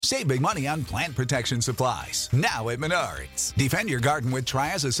Save big money on plant protection supplies. Now at Menards. Defend your garden with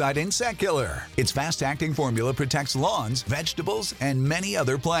Triazicide Insect Killer. Its fast-acting formula protects lawns, vegetables, and many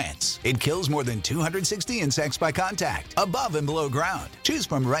other plants. It kills more than 260 insects by contact, above and below ground. Choose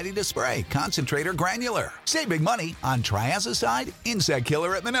from ready to spray, concentrate, or granular. Save big money on Triazicide Insect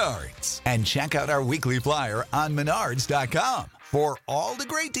Killer at Menards. And check out our weekly flyer on Menards.com for all the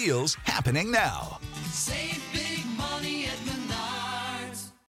great deals happening now. Save big money at Menards.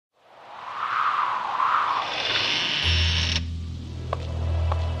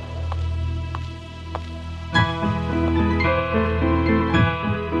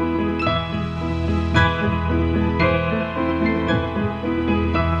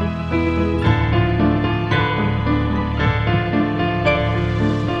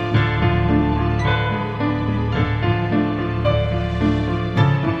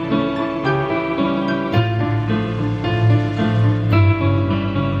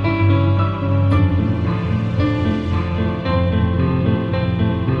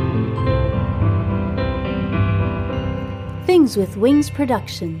 Things with Wings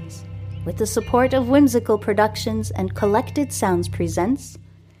Productions, with the support of Whimsical Productions and Collected Sounds presents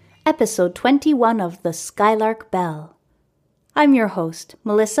Episode 21 of The Skylark Bell. I'm your host,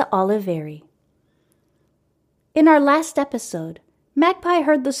 Melissa Oliveri. In our last episode, Magpie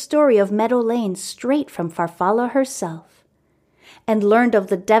heard the story of Meadow Lane straight from Farfalla herself, and learned of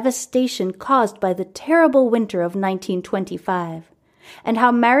the devastation caused by the terrible winter of 1925, and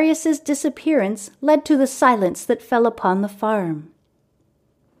how Marius's disappearance led to the silence that fell upon the farm.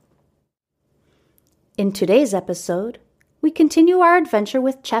 In today's episode, we continue our adventure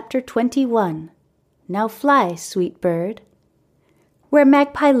with Chapter 21, Now Fly, Sweet Bird, where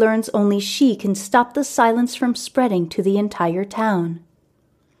Magpie learns only she can stop the silence from spreading to the entire town.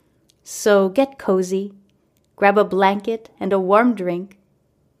 So get cozy, grab a blanket and a warm drink,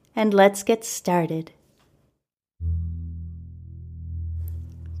 and let's get started.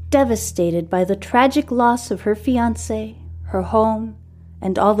 Devastated by the tragic loss of her fiancé, her home,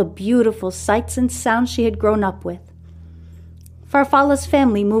 and all the beautiful sights and sounds she had grown up with, Farfalla's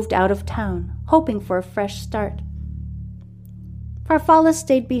family moved out of town, hoping for a fresh start. Farfalla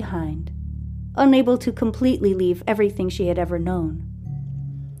stayed behind, unable to completely leave everything she had ever known.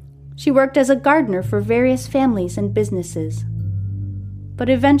 She worked as a gardener for various families and businesses. But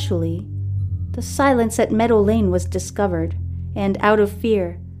eventually, the silence at Meadow Lane was discovered, and out of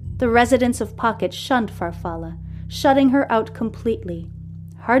fear, the residents of Pocket shunned Farfalla, shutting her out completely,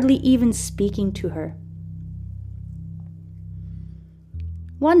 hardly even speaking to her.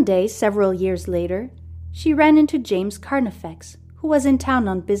 One day, several years later, she ran into James Carnifex, who was in town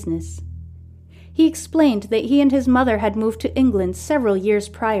on business. He explained that he and his mother had moved to England several years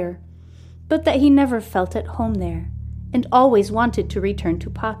prior, but that he never felt at home there, and always wanted to return to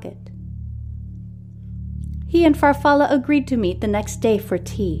Pocket. He and Farfalla agreed to meet the next day for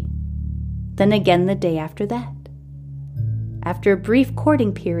tea, then again the day after that. After a brief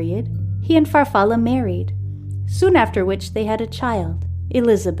courting period, he and Farfalla married, soon after which they had a child,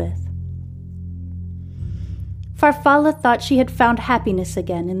 Elizabeth. Farfalla thought she had found happiness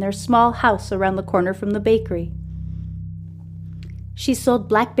again in their small house around the corner from the bakery. She sold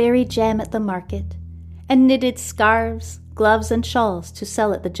blackberry jam at the market and knitted scarves, gloves, and shawls to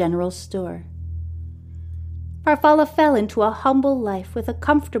sell at the general store. Farfalla fell into a humble life with a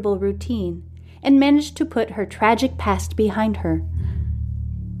comfortable routine and managed to put her tragic past behind her.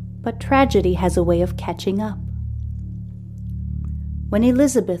 But tragedy has a way of catching up. When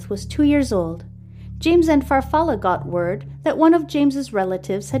Elizabeth was 2 years old, James and Farfalla got word that one of James's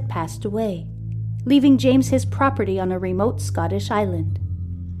relatives had passed away, leaving James his property on a remote Scottish island.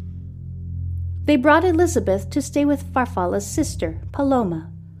 They brought Elizabeth to stay with Farfalla's sister, Paloma,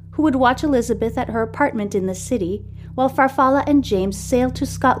 who would watch Elizabeth at her apartment in the city while Farfalla and James sailed to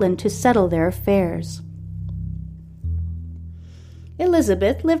Scotland to settle their affairs.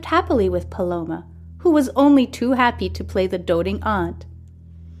 Elizabeth lived happily with Paloma, who was only too happy to play the doting aunt.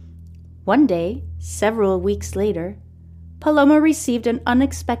 One day, several weeks later, Paloma received an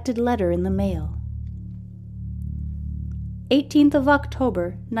unexpected letter in the mail. 18th of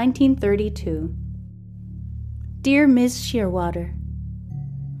October, 1932. Dear Ms. Shearwater,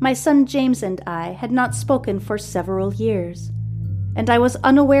 my son James and I had not spoken for several years, and I was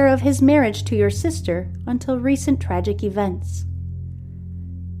unaware of his marriage to your sister until recent tragic events.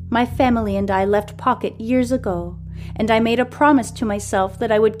 My family and I left Pocket years ago, and I made a promise to myself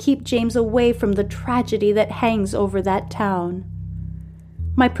that I would keep James away from the tragedy that hangs over that town.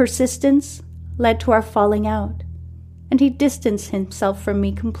 My persistence led to our falling out, and he distanced himself from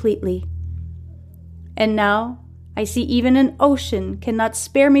me completely. And now, I see even an ocean cannot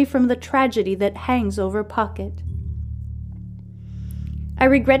spare me from the tragedy that hangs over Pocket. I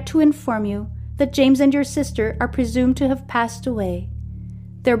regret to inform you that James and your sister are presumed to have passed away,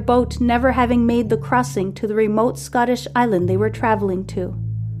 their boat never having made the crossing to the remote Scottish island they were traveling to.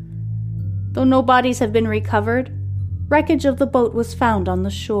 Though no bodies have been recovered, wreckage of the boat was found on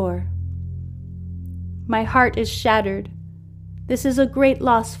the shore. My heart is shattered. This is a great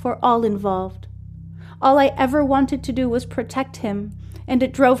loss for all involved. All I ever wanted to do was protect him, and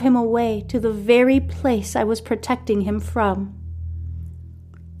it drove him away to the very place I was protecting him from.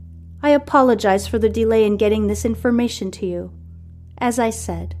 I apologize for the delay in getting this information to you. As I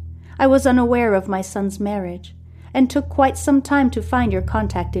said, I was unaware of my son's marriage, and took quite some time to find your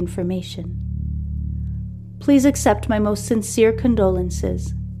contact information. Please accept my most sincere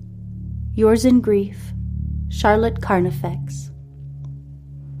condolences. Yours in grief, Charlotte Carnifex.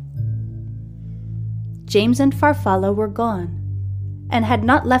 James and Farfalla were gone, and had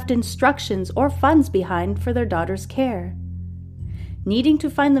not left instructions or funds behind for their daughter's care. Needing to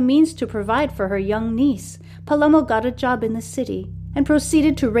find the means to provide for her young niece, Palomo got a job in the city and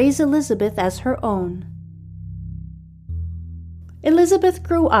proceeded to raise Elizabeth as her own. Elizabeth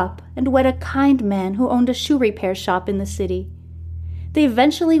grew up and wed a kind man who owned a shoe repair shop in the city. They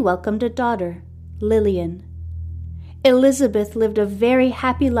eventually welcomed a daughter, Lillian. Elizabeth lived a very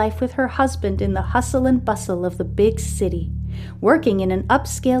happy life with her husband in the hustle and bustle of the big city, working in an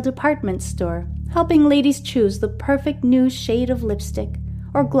upscale department store, helping ladies choose the perfect new shade of lipstick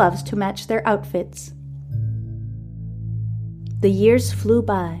or gloves to match their outfits. The years flew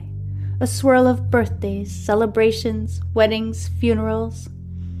by, a swirl of birthdays, celebrations, weddings, funerals.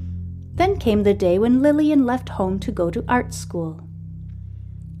 Then came the day when Lillian left home to go to art school.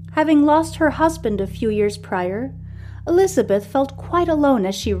 Having lost her husband a few years prior, Elizabeth felt quite alone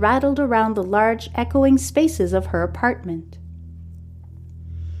as she rattled around the large, echoing spaces of her apartment.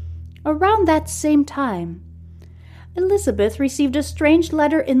 Around that same time, Elizabeth received a strange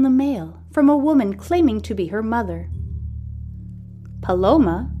letter in the mail from a woman claiming to be her mother.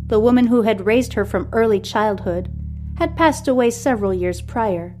 Paloma, the woman who had raised her from early childhood, had passed away several years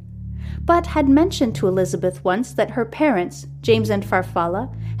prior, but had mentioned to Elizabeth once that her parents, James and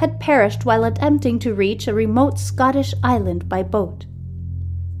Farfalla, had perished while attempting to reach a remote Scottish island by boat.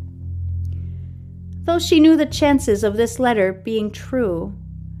 Though she knew the chances of this letter being true,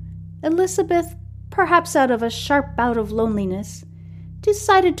 Elizabeth, perhaps out of a sharp bout of loneliness,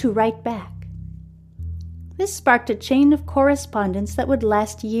 decided to write back. This sparked a chain of correspondence that would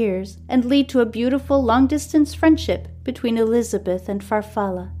last years and lead to a beautiful long-distance friendship between Elizabeth and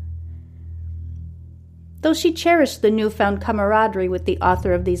Farfalla. Though she cherished the newfound camaraderie with the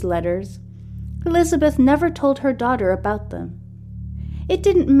author of these letters, Elizabeth never told her daughter about them. It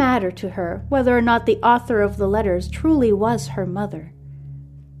didn't matter to her whether or not the author of the letters truly was her mother.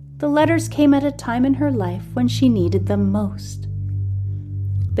 The letters came at a time in her life when she needed them most.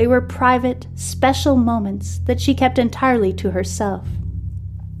 They were private, special moments that she kept entirely to herself.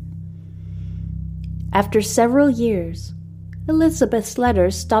 After several years, Elizabeth's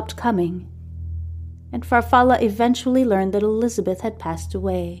letters stopped coming, and Farfalla eventually learned that Elizabeth had passed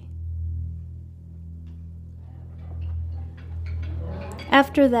away.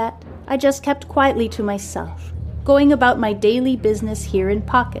 After that, I just kept quietly to myself, going about my daily business here in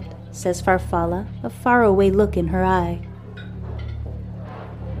Pocket, says Farfalla, a faraway look in her eye.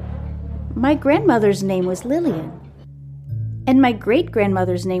 My grandmother's name was Lillian, and my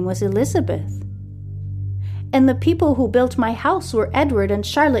great-grandmother's name was Elizabeth. And the people who built my house were Edward and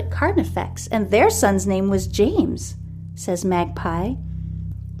Charlotte Carnifex, and their son's name was James, says Magpie,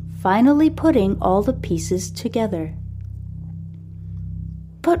 finally putting all the pieces together.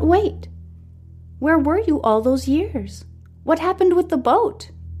 But wait, where were you all those years? What happened with the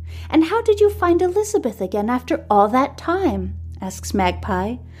boat? And how did you find Elizabeth again after all that time? Asks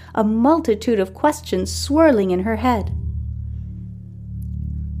Magpie, a multitude of questions swirling in her head.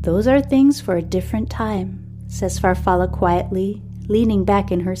 Those are things for a different time, says Farfalla quietly, leaning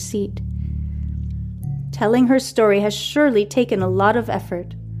back in her seat. Telling her story has surely taken a lot of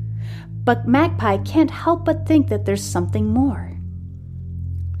effort, but Magpie can't help but think that there's something more.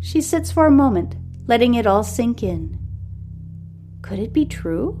 She sits for a moment, letting it all sink in. Could it be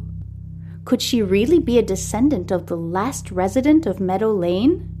true? Could she really be a descendant of the last resident of Meadow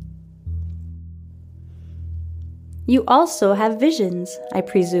Lane? You also have visions, I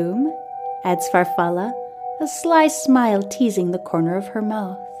presume, adds Farfalla, a sly smile teasing the corner of her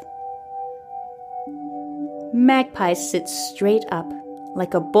mouth. Magpie sits straight up,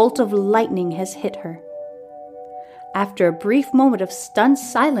 like a bolt of lightning has hit her. After a brief moment of stunned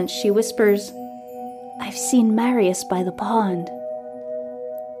silence, she whispers, I've seen Marius by the pond."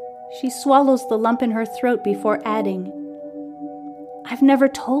 She swallows the lump in her throat before adding, "I've never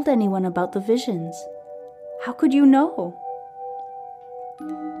told anyone about the visions. How could you know?"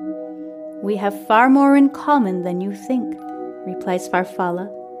 "We have far more in common than you think," replies Farfalla,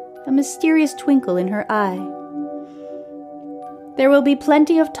 a mysterious twinkle in her eye. "There will be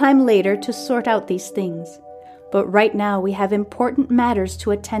plenty of time later to sort out these things, but right now we have important matters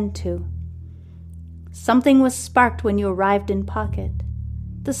to attend to. Something was sparked when you arrived in Pocket.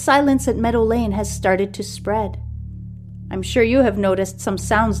 The silence at Meadow Lane has started to spread. I'm sure you have noticed some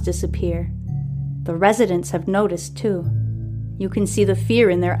sounds disappear. The residents have noticed too. You can see the fear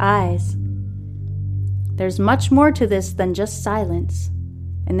in their eyes. There's much more to this than just silence,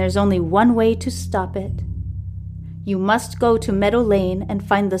 and there's only one way to stop it. You must go to Meadow Lane and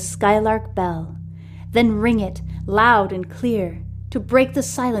find the Skylark bell, then ring it loud and clear to break the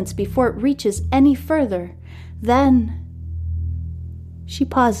silence before it reaches any further. Then..." She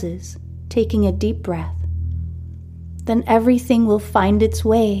pauses, taking a deep breath. "Then everything will find its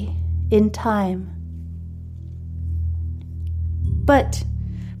way in time." But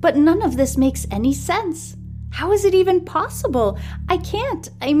none of this makes any sense. How is it even possible? I can't.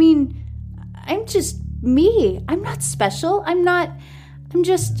 I'm just me. I'm not special. I'm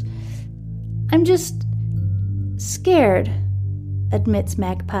just scared, admits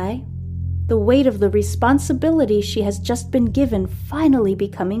Magpie, the weight of the responsibility she has just been given finally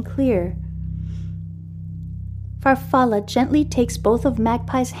becoming clear. Farfalla gently takes both of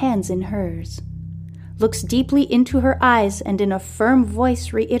Magpie's hands in hers, looks deeply into her eyes, and in a firm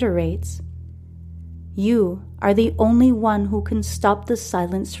voice reiterates, "You are the only one who can stop the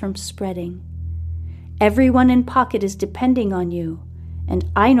silence from spreading. Everyone in Pocket is depending on you, and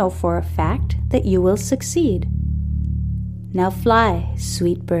I know for a fact that you will succeed. Now fly,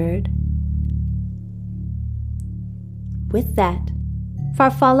 sweet bird." With that,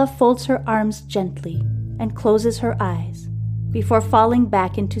 Farfalla folds her arms gently and closes her eyes before falling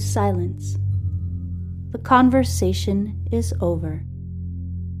back into silence. The conversation is over.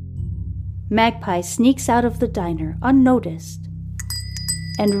 Magpie sneaks out of the diner unnoticed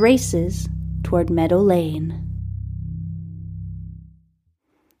and races toward Meadow Lane.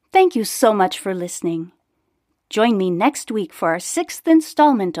 Thank you so much for listening. Join me next week for our 6th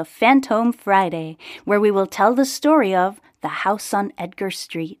installment of Phantom Friday, where we will tell the story of The House on Edgar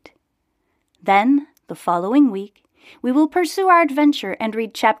Street. Then, the following week, we will pursue our adventure and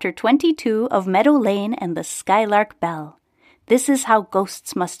read Chapter 22 of Meadow Lane and the Skylark Bell. This is how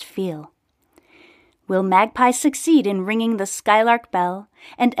ghosts must feel. Will Magpie succeed in ringing the Skylark Bell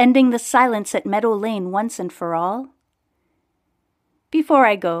and ending the silence at Meadow Lane once and for all? Before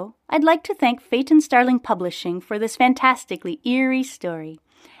I go, I'd like to thank Fate and Starling Publishing for this fantastically eerie story,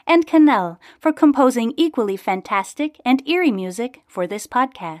 and Cannell for composing equally fantastic and eerie music for this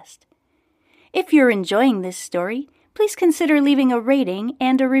podcast. If you're enjoying this story, please consider leaving a rating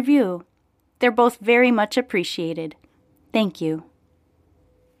and a review. They're both very much appreciated. Thank you.